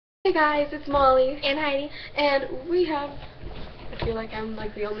Hey guys, it's Molly And Heidi. and we have, I feel like I'm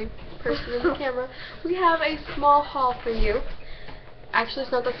like the only person in the camera, we have a small haul for you. Actually,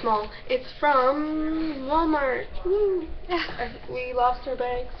 it's not that small. It's from Walmart. Woo. We lost our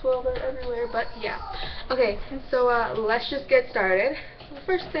bags, well, they're everywhere, but yeah. Okay, so let's just get started. The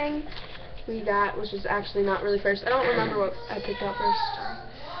first thing we got, which is actually not really first, I don't remember what I picked out first.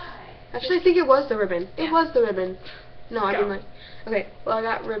 Actually, I think it was the ribbon. It Yeah. was the ribbon. No, I Go. mean like, okay, well I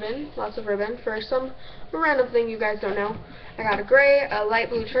got ribbon, lots of ribbon, for some random thing you guys don't know. I got a gray, a light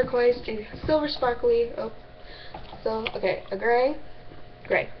blue turquoise, a silver sparkly, okay, a gray,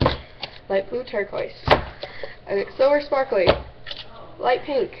 light blue turquoise, a silver sparkly, light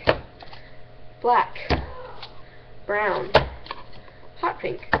pink, black, brown, hot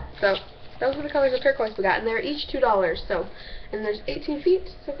pink. So those are the colors of turquoise we got, and they're each $2. So, and there's 18 feet,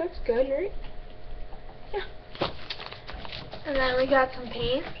 so that's good, right? Yeah. And then we got some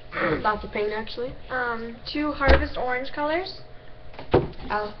paint. Lots of paint, actually. 2 harvest orange colors.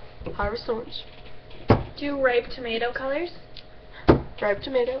 Harvest orange, 2 ripe tomato colors. ripe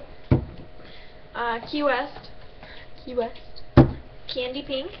tomato, Key West. Key West, Candy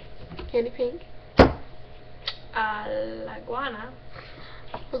pink. candy pink, Laguana.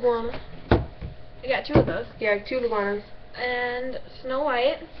 iguana. We got 2 of those. Yeah, 2 iguanas. And Snow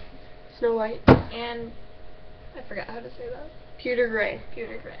White. Snow White, And I forgot how to say that. pewter gray.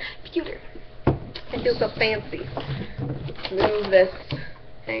 Pewter gray. Pewter. I feel so fancy. Let's move this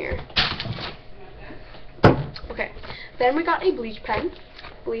hanger. Okay. Then we got a bleach pen.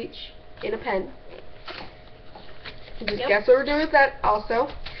 Bleach in a pen. Just Yep. guess what we're doing with that also.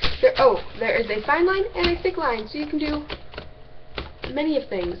 There is a fine line and a thick line, so you can do many of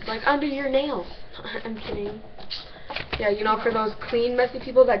things, like under your nails. I'm kidding. Yeah, you know, for those clean, messy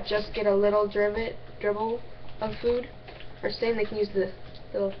people that just get a little dribble of food or stain, they can use this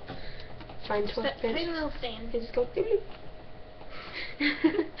little fine Just twist that pinch. tiny little stain. They just go doop.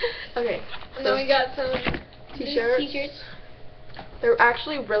 Okay. And then we got some T-shirts. T-shirts. They're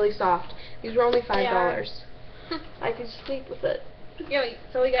actually really soft. These were only They are. $5. I could sleep with it. Yeah,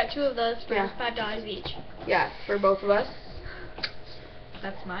 so we got 2 of those for Yeah. $5 each. Yeah, for both of us.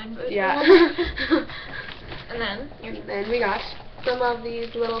 That's mine. But Yeah. And then And then we got some of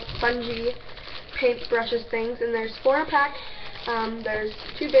these little spongy paint brushes things, and there's 4 in a pack. There's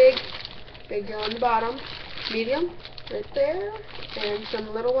 2 big on the bottom, medium right there, and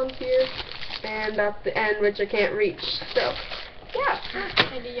some little ones here, and at the end, which I can't reach. So, yeah. I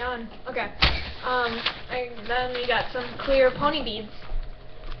had to yawn. Okay. Then we got some clear pony beads.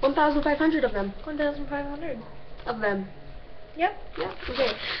 1,500 of them. 1,500. Of them. Yep. Yeah,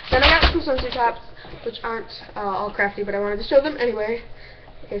 okay. Then I got some swimsuit tops, which aren't all crafty, but I wanted to show them anyway.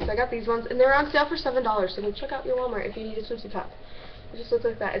 Okay, so I got these ones, and they're on sale for $7, so go check out your Walmart if you need a swimsuit top. It just looks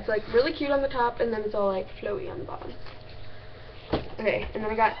like that. It's like really cute on the top, and then it's all like flowy on the bottom. Okay, and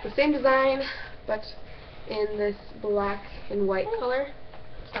then I got the same design, but in this black and white color.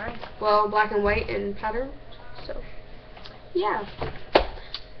 Sorry. Well, black and white in pattern. So, yeah.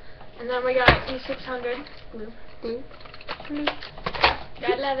 And then we got E600 blue. Blue. Blue.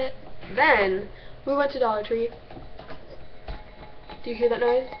 Gotta love it. Then we went to Dollar Tree. Do you hear that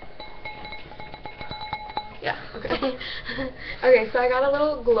noise? Yeah, okay. Okay, so I got a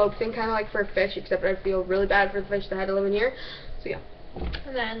little globe thing, kind of like for a fish, except I feel really bad for the fish that had to live in here. So yeah.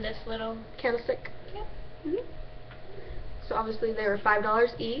 And then this little. Candlestick. Yep. So obviously they were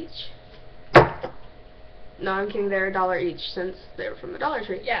 $5 each. No, I'm kidding, they're $1 each since they were from the Dollar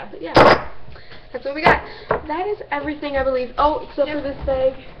Tree. Yeah. But yeah. That's what we got. That is everything, I believe. Oh, except for this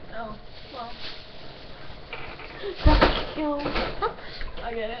bag. Oh, well.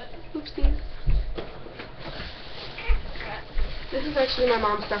 I get it. Oopsies. This is actually my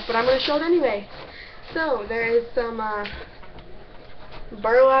mom's stuff, but I'm going to show it anyway. So, there is some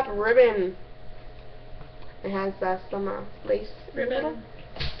burlap ribbon. It has some lace Ribbon.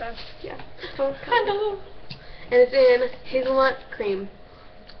 Stuff. Yeah. Condom. And it's in hazelnut cream.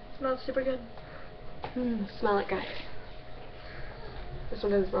 Smells super good. Smell it, guys. This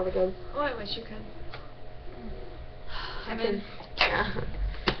one doesn't smell that good. Oh, I wish you could. I can. Yeah.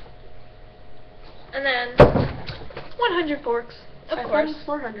 And then 100 forks. Of I thought course. it was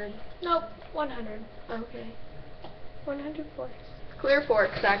 400. Nope. 100. Okay. 100 forks. Clear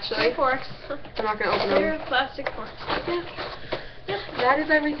forks, actually. Clear forks. I'm not going to open Clear them. plastic forks. Yeah. Yep. That is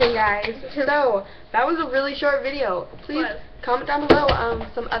everything, guys. So, that was a really short video. Please comment down below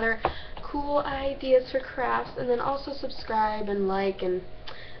some other cool ideas for crafts, and then also subscribe and like and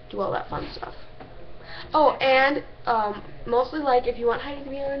do all that fun stuff. Oh, and mostly like if you want Heidi to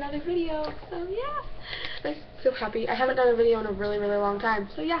be on another video. So yeah. I feel happy. I haven't done a video in a really, really long time.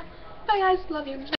 So yeah, bye guys, love you.